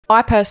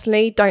I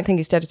personally don't think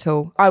it's dead at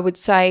all. I would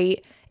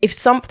say if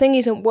something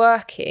isn't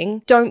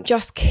working, don't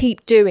just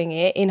keep doing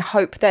it in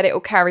hope that it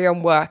will carry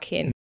on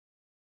working.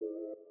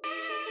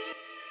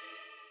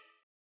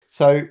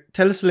 So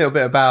tell us a little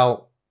bit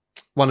about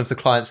one of the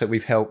clients that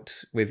we've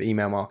helped with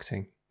email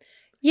marketing.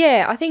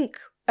 Yeah, I think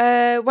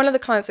one of the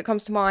clients that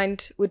comes to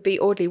mind would be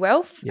Audley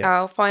Wealth,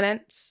 our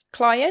finance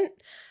client.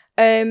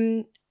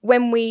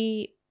 When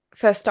we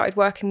first started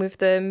working with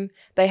them,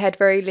 they had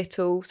very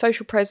little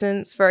social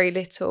presence, very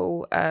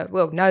little,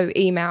 no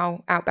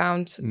email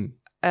outbound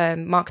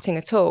marketing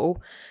at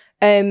all.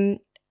 And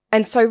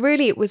so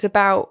really it was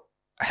about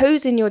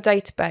who's in your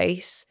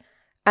database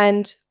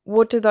and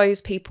what do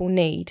those people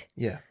need?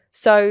 Yeah.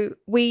 So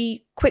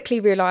we quickly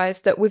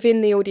realised that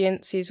within the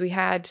audiences we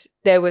had,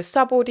 there were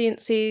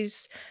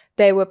sub-audiences,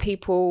 there were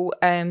people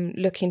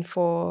looking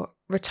for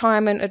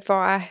retirement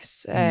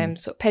advice,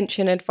 sort of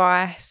pension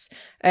advice.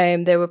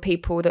 There were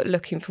people that were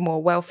looking for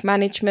more wealth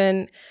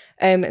management.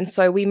 And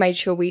so we made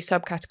sure we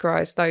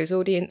subcategorised those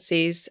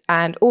audiences,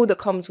 and all the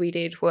comms we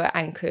did were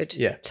anchored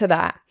to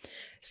that.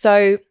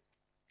 So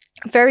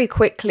very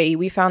quickly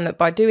we found that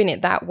by doing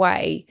it that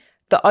way,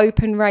 the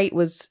open rate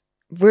was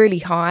really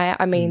high.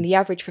 I mean, the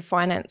average for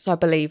finance, I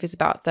believe, is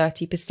about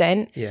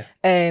 30%. Yeah.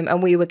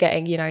 And we were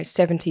getting,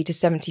 70 to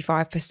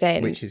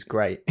 75%. Which is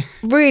great.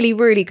 Really,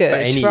 really good. For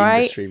any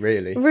industry,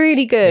 really.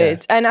 Really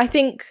good. Yeah. And I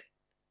think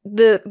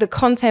the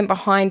content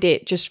behind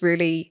it just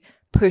really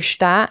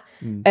pushed that.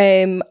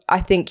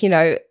 I think,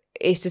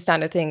 it's a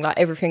standard thing, like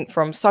everything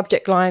from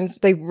subject lines,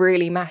 they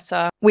really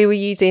matter. We were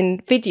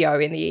using video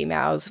in the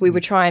emails. We were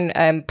trying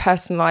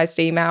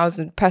personalised emails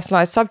and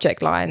personalised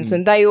subject lines,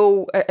 and they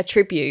all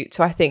attribute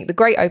to, I think, the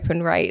great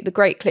open rate, the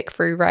great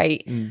click-through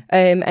rate,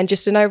 and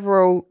just an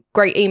overall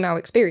great email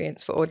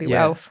experience for Audley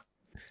Wealth.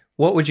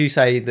 What would you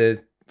say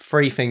the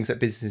 3 things that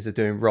businesses are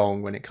doing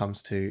wrong when it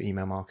comes to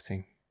email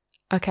marketing?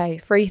 Okay,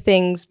 3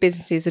 things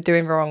businesses are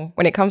doing wrong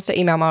when it comes to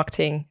email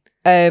marketing.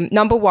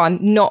 Number 1,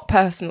 not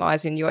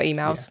personalising your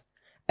emails.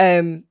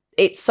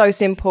 It's so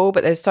simple,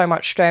 but there's so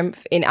much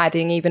strength in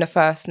adding even a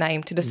first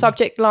name to the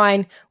subject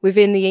line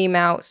within the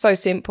email. So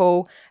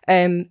simple,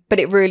 but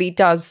it really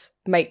does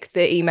make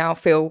the email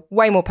feel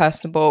way more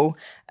personable,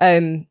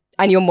 and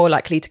you're more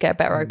likely to get a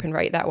better open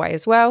rate that way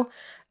as well.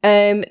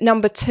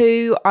 Number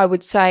 2, I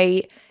would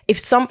say if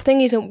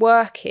something isn't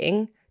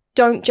working,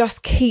 don't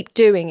just keep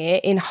doing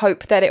it in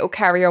hope that it will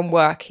carry on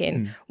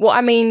working. What I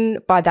mean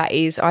by that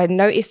is I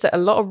noticed that a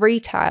lot of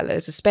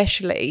retailers,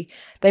 especially,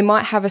 they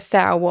might have a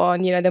sale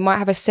on, they might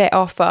have a set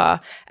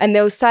offer, and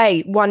they'll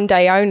say 1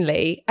 day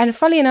only. And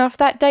funnily enough,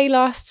 that day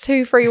lasts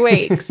 2-3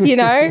 weeks,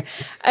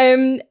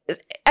 and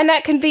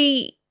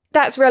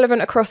that's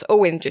relevant across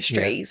all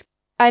industries.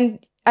 And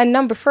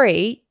number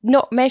 3,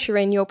 not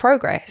measuring your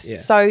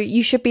progress. So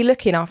you should be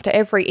looking after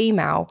every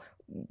email,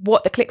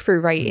 what the click-through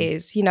rate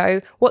is,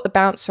 what the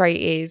bounce rate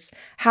is,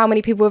 how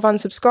many people have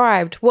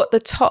unsubscribed, what the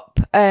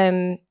top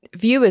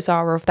viewers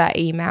are of that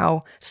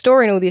email,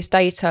 storing all this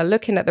data,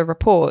 looking at the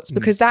reports,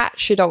 because that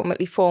should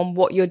ultimately form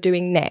what you're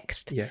doing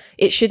next.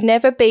 It should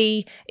never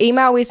be,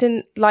 email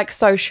isn't like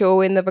social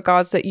in the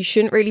regards that you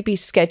shouldn't really be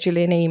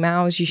scheduling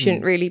emails, you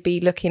shouldn't really be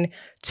looking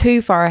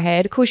too far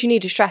ahead. Of course, you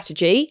need a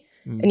strategy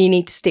and you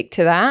need to stick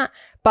to that,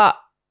 but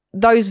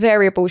those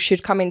variables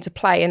should come into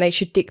play and they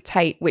should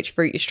dictate which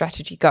route your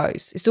strategy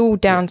goes. It's all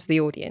down to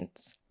the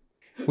audience.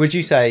 Would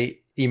you say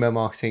email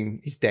marketing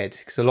is dead?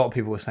 Because a lot of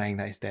people are saying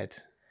that it's dead.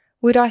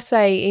 Would I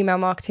say email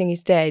marketing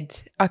is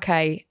dead?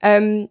 Okay.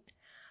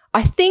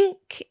 I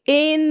think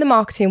in the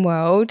marketing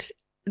world,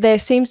 there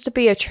seems to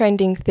be a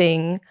trending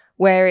thing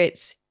where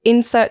it's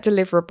insert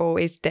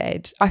deliverable is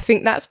dead. I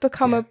think that's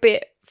become a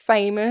bit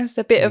famous,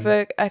 a bit of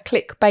a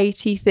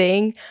clickbaity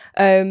thing.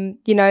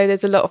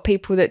 There's a lot of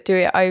people that do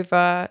it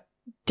over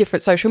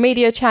different social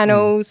media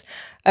channels.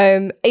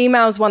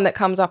 Email's one that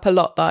comes up a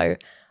lot though.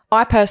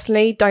 I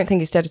personally don't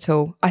think it's dead at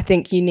all. I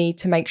think you need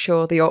to make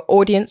sure that your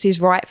audience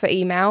is right for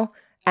email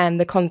and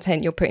the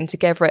content you're putting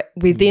together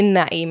within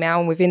that email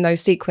and within those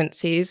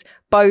sequences,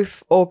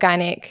 both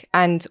organic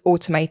and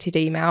automated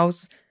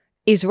emails,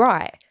 is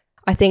right.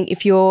 I think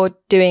if you're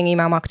doing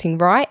email marketing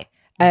right,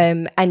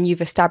 and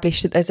you've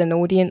established that there's an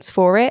audience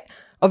for it.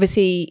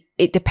 Obviously,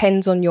 it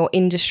depends on your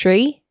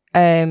industry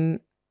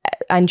and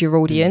your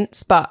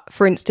audience. But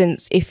for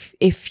instance,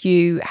 if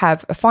you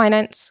have a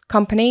finance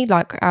company,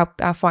 like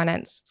our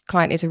finance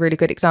client is a really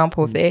good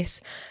example of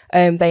this,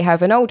 they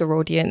have an older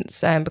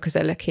audience because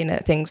they're looking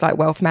at things like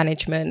wealth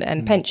management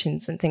and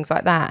pensions and things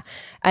like that.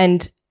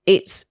 And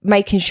it's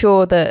making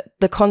sure that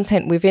the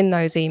content within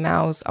those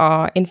emails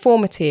are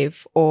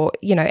informative or,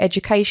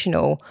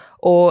 educational,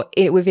 or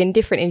within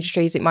different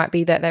industries, it might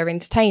be that they're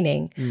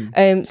entertaining.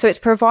 So it's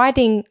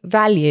providing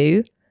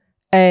value.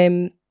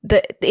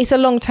 That it's a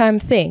long-term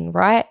thing,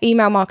 right?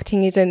 Email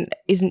marketing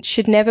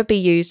should never be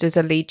used as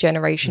a lead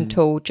generation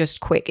tool, just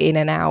quick in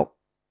and out,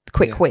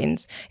 quick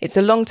wins. It's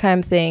a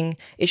long-term thing.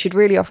 It should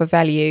really offer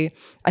value.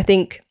 I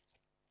think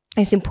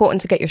it's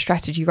important to get your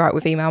strategy right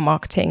with email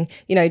marketing.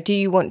 Do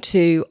you want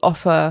to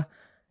offer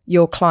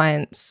your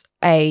clients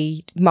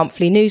a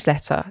monthly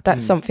newsletter.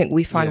 That's something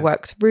we find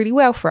works really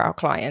well for our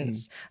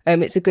clients.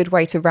 It's a good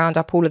way to round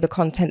up all of the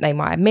content they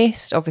might have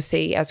missed.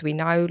 Obviously, as we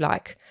know,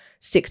 like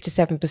 6 to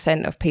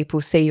 7% of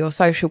people see your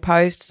social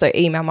posts. So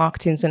email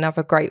marketing is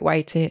another great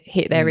way to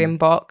hit their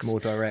inbox.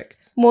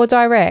 More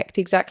direct,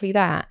 exactly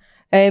that.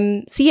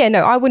 So yeah,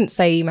 no, I wouldn't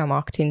say email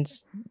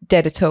marketing's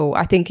dead at all.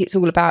 I think it's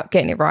all about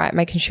getting it right,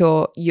 making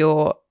sure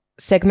you're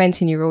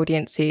segmenting your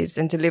audiences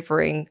and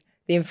delivering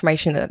the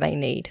information that they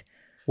need.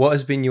 What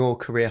has been your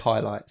career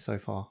highlight so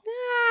far?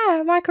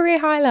 My career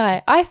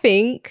highlight, I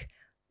think,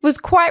 was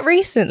quite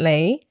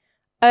recently,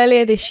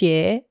 earlier this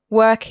year,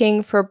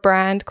 working for a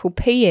brand called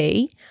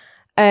PE,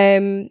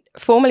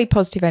 formerly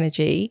Positive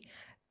Energy.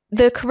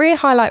 The career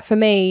highlight for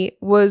me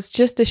was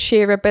just the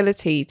sheer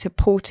ability to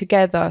pull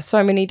together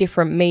so many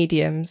different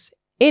mediums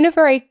in a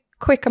very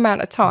quick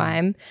amount of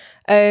time.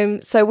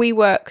 So we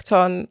worked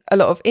on a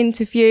lot of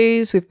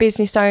interviews with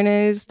business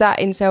owners. That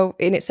in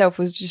itself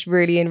was just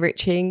really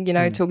enriching, you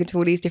know, talking to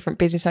all these different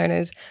business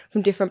owners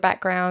from different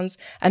backgrounds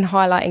and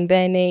highlighting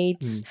their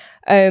needs.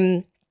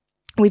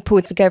 We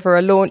pulled together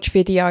a launch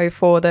video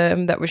for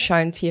them that was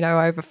shown to, you know,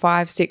 over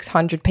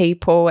 500-600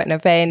 people at an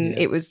event.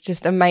 It was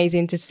just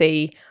amazing to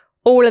see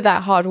all of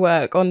that hard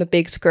work on the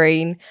big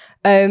screen.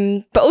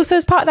 But also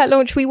as part of that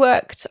launch, we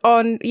worked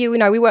on, you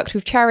know, we worked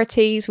with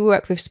charities, we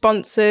worked with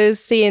sponsors,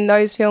 seeing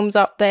those films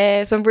up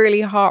there, some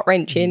really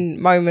heart-wrenching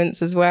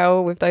moments as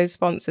well with those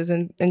sponsors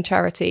and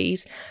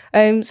charities.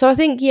 So I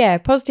think, yeah,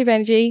 Positive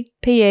Energy,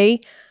 PE,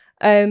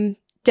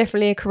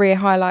 definitely a career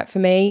highlight for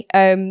me.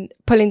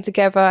 Pulling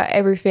together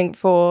everything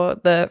for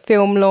the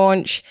film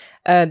launch,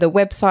 the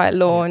website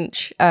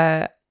launch,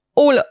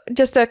 all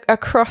just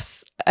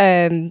across,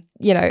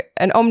 you know,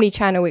 an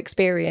omni-channel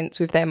experience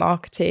with their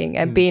marketing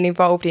and being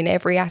involved in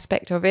every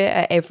aspect of it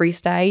at every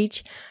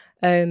stage.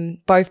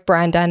 Both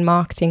brand and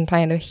marketing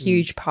playing a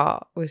huge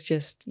part was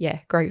just, yeah,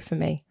 great for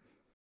me.